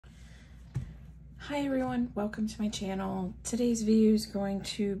Hi everyone, welcome to my channel. Today's video is going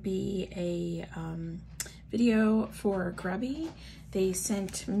to be a video for Grabie. They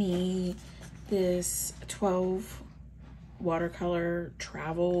sent me this 12 watercolor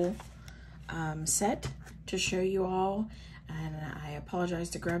travel set to show you all, and I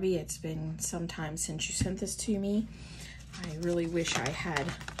apologize to Grabie. It's been some time since you sent this to me. I really wish I had,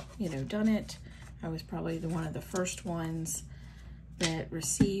 done it. I was probably one of the first ones that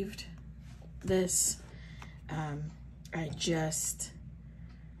received this. I've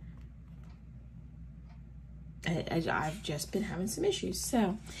just been having some issues.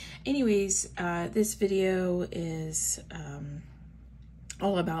 So anyways, this video is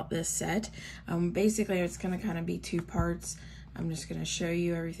all about this set. Basically it's going to kind of be two parts. I'm just going to show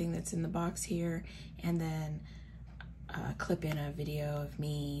you everything that's in the box here, and then clip in a video of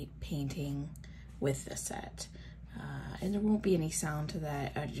me painting with the set. And there won't be any sound to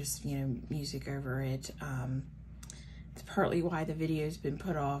that. I just, music over it. It's partly why the video's been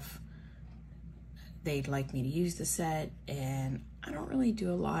put off. They'd like me to use the set, and I don't really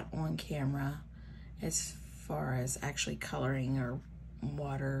do a lot on camera as far as actually coloring or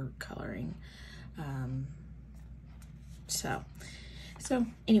watercoloring. So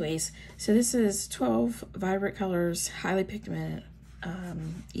anyways, so this is 12 vibrant colors, highly pigmented,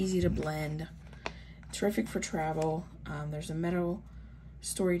 easy to blend, terrific for travel. There's a metal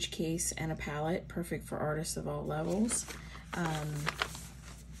storage case and a palette, perfect for artists of all levels.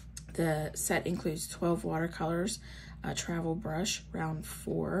 The set includes 12 watercolors, a travel brush, round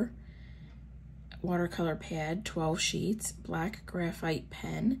 4, watercolor pad, 12 sheets, black graphite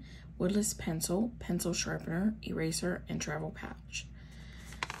pen, woodless pencil, pencil sharpener, eraser, and travel pouch.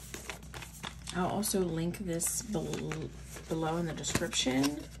 I'll also link this below in the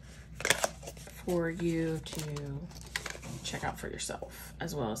description for you to check out for yourself,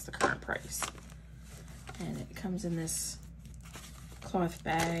 as well as the current price. And it comes in this cloth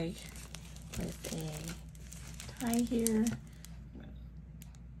bag with a tie here.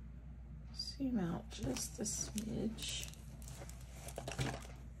 Zoom out just a smidge.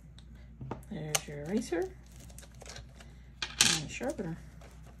 There's your eraser and sharpener.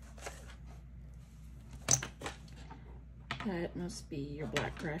 That must be your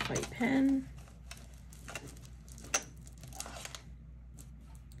black graphite pen.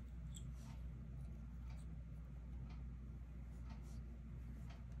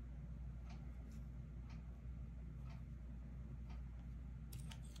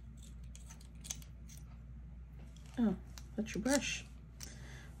 Oh, that's your brush.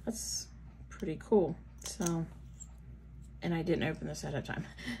 That's pretty cool. So, and I didn't open this at a time.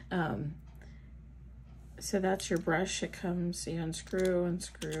 So that's your brush. It comes, you unscrew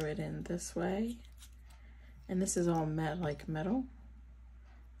it in this way. And this is all like metal.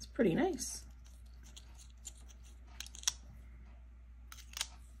 It's pretty nice.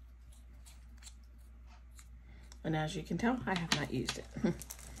 And as you can tell, I have not used it.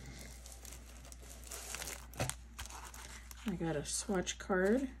 I got a swatch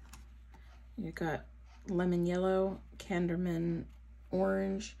card. You got lemon yellow, cadmium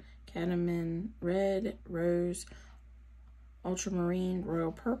orange, cadmium red, rose, ultramarine,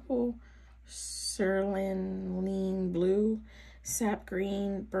 royal purple, cerulean blue, sap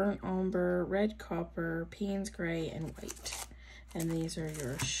green, burnt umber, red copper, Payne's gray, and white. And these are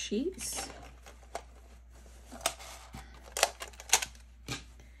your sheets.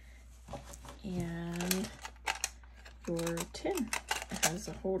 And your tin. It has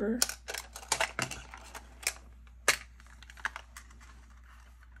a holder.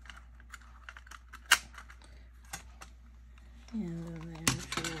 And then there's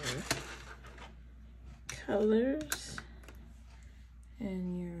your colors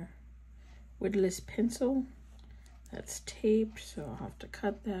and your woodless pencil. That's taped, so I'll have to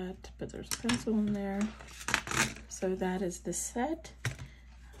cut that, but there's a pencil in there. So that is the set.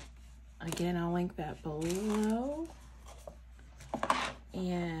 Again, I'll link that below.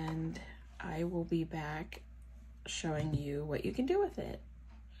 And I will be back showing you what you can do with it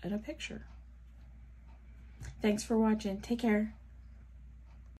in a picture. Thanks for watching. Take care.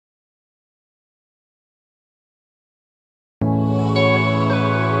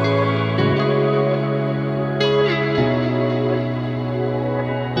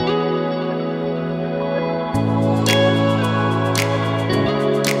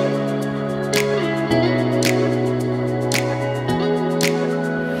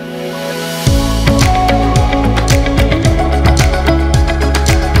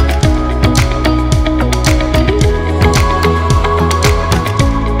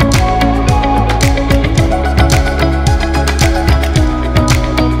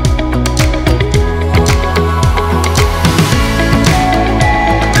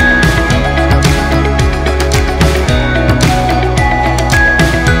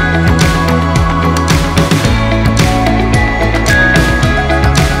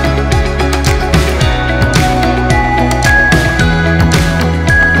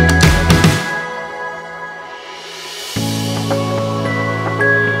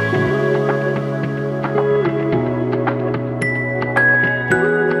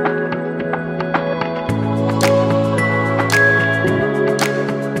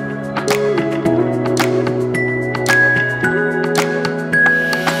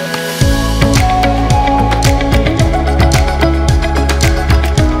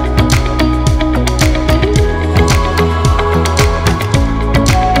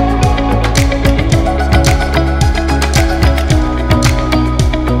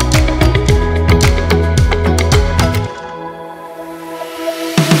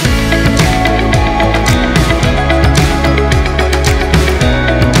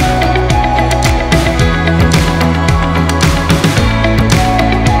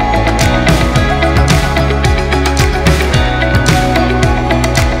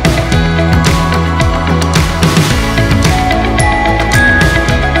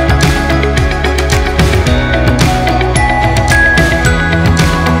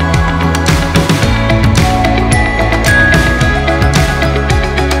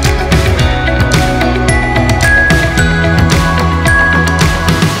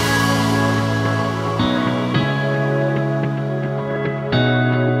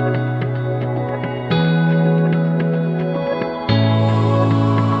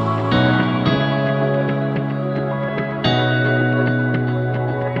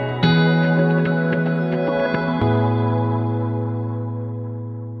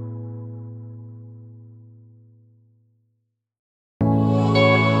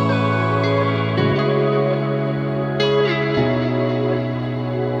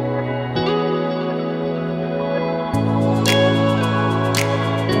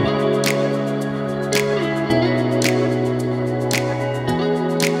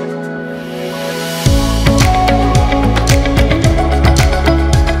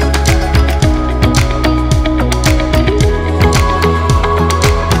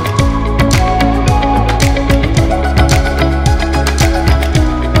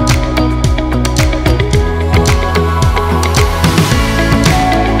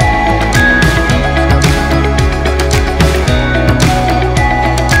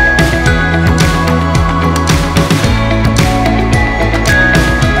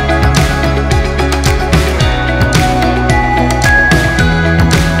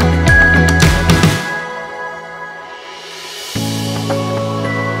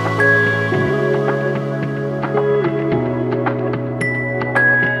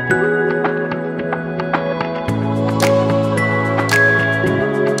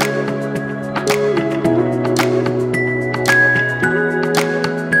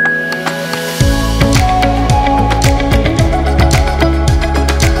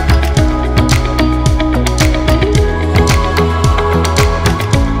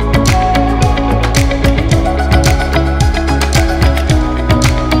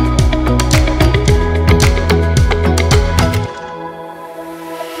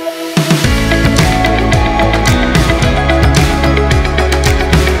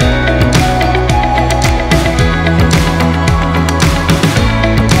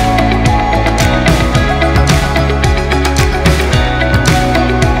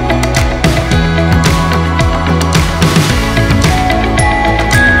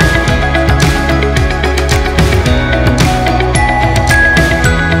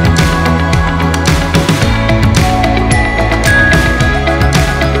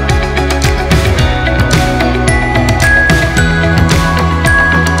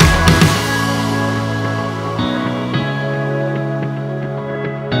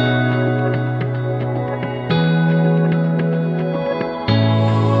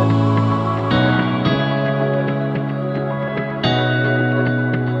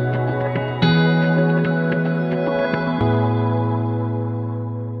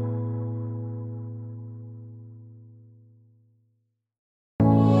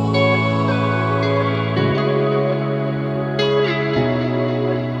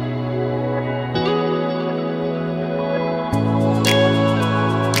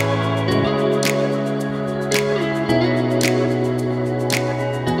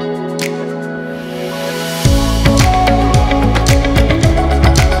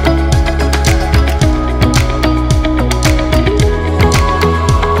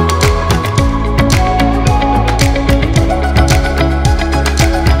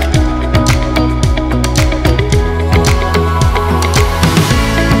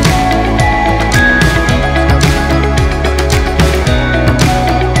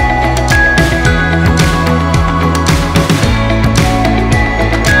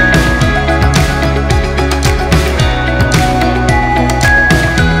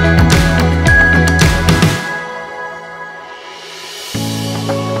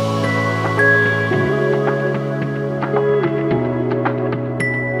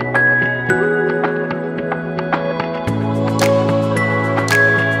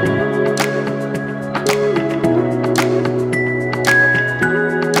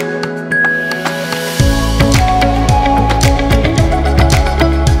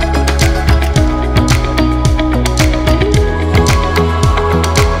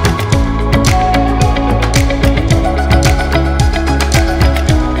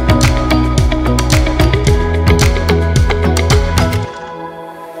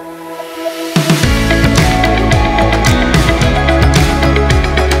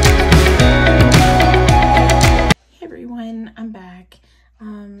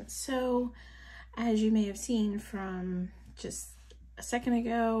 from just a second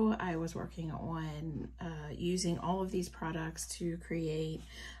ago, I was working on using all of these products to create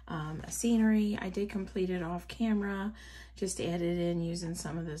a scenery. I did complete it off camera, just added in using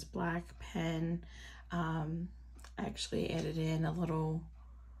some of this black pen. I actually added in a little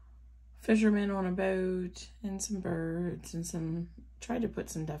fisherman on a boat and some birds and tried to put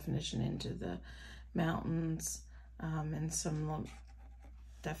some definition into the mountains and some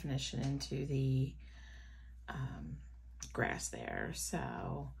definition into the grass there.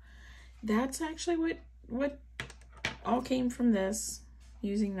 So that's actually what all came from this,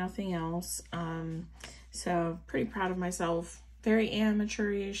 using nothing else. So pretty proud of myself. Very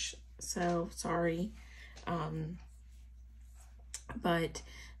amateurish, so sorry. But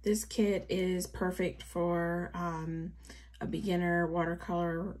this kit is perfect for a beginner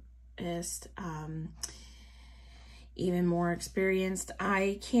watercolorist, even more experienced.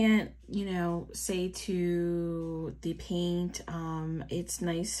 I can't, you know, say to the paint, it's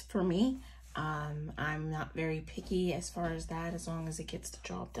nice for me. I'm not very picky as far as that. As long as it gets the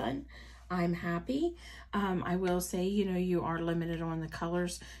job done, I'm happy. I will say, you know, you are limited on the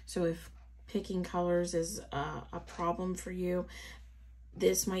colors. So if picking colors is a problem for you,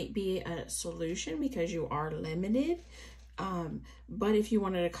 this might be a solution because you are limited. But if you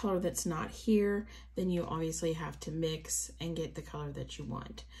wanted a color that's not here, then you obviously have to mix and get the color that you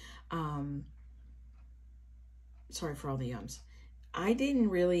want. Sorry for all the yums. I didn't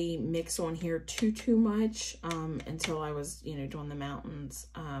really mix on here too much until I was, you know, doing the mountains.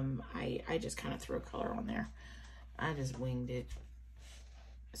 I just kind of threw a color on there. I just winged it.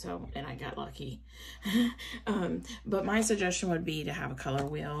 So, and I got lucky. But my suggestion would be to have a color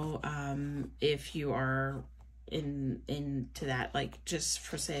wheel if you are into that, like, just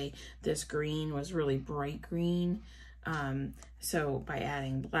for, say, this green was really bright green. So by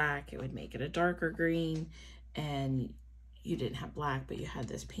adding black, it would make it a darker green, and you didn't have black, but you had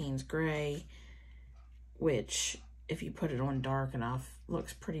this Payne's gray, which if you put it on dark enough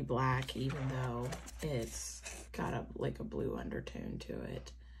looks pretty black, even though it's got like a blue undertone to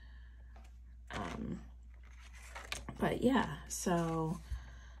it. But yeah, so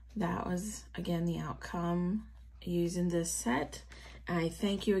that was again the outcome using this set. I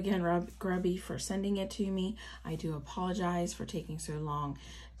thank you again, Grabie, for sending it to me. I do apologize for taking so long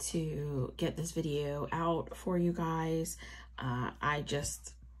to get this video out for you guys. I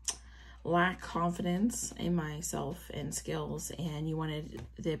just lack confidence in myself and skills, and you wanted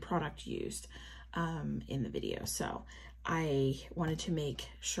the product used in the video. So I wanted to make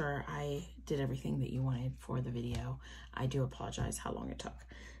sure I did everything that you wanted for the video. I do apologize how long it took.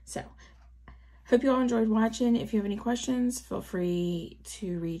 So hope you all enjoyed watching. If you have any questions, feel free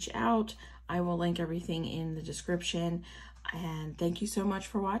to reach out. I will link everything in the description. And thank you so much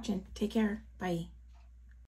for watching. Take care. Bye.